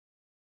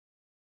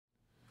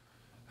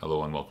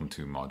Hello and welcome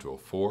to Module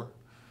 4.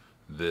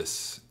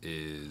 This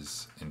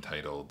is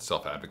entitled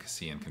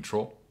Self-Advocacy and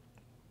Control.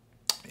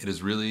 It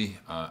is really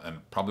and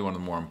probably one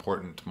of the more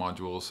important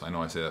modules. I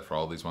know I say that for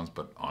all these ones,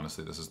 but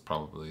honestly this is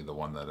probably the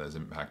one that has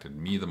impacted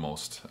me the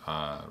most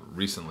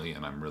recently,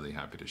 and I'm really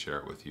happy to share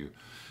it with you.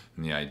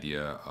 And the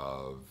idea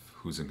of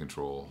who's in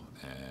control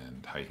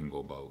and how you can go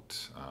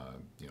about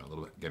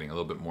getting a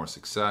little bit more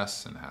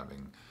success and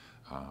having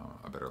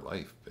a better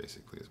life,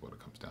 basically, is what it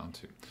comes down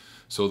to.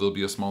 So there'll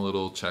be a small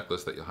little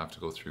checklist that you'll have to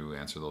go through,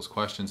 answer those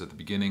questions at the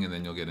beginning, and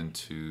then you'll get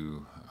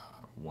into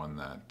one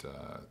that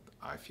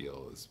I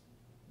feel is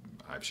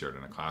I've shared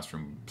in a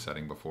classroom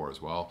setting before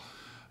as well.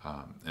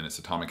 And it's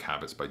Atomic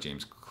Habits by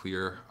James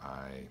Clear.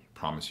 I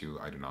promise you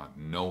I do not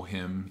know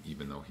him,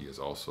 even though he is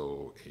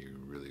also a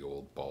really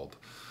old, bald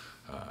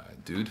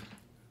dude.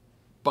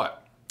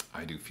 But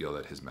I do feel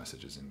that his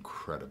message is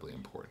incredibly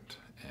important,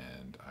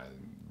 and I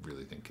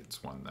really think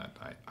it's one that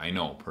I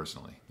know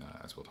personally,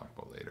 as we'll talk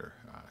about later,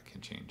 can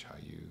change how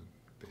you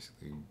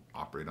basically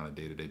operate on a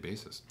day-to-day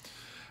basis.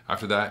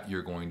 After that,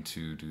 you're going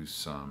to do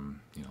some,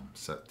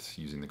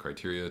 using the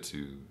criteria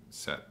to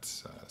set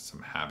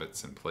some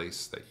habits in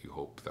place that you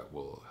hope that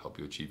will help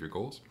you achieve your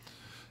goals.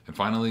 And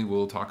finally,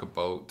 we'll talk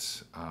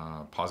about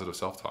positive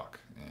self-talk.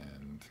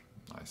 And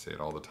I say it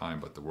all the time,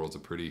 but the world's a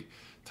pretty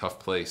tough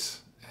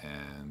place.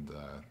 And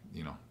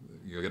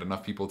you'll get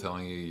enough people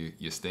telling you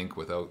you stink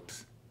without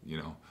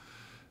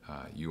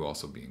you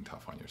also being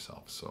tough on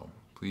yourself. So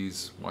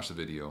please watch the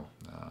video,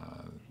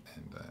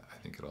 and I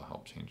think it'll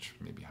help change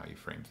maybe how you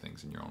frame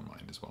things in your own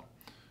mind as well.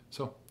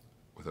 So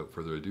without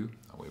further ado,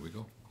 away we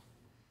go.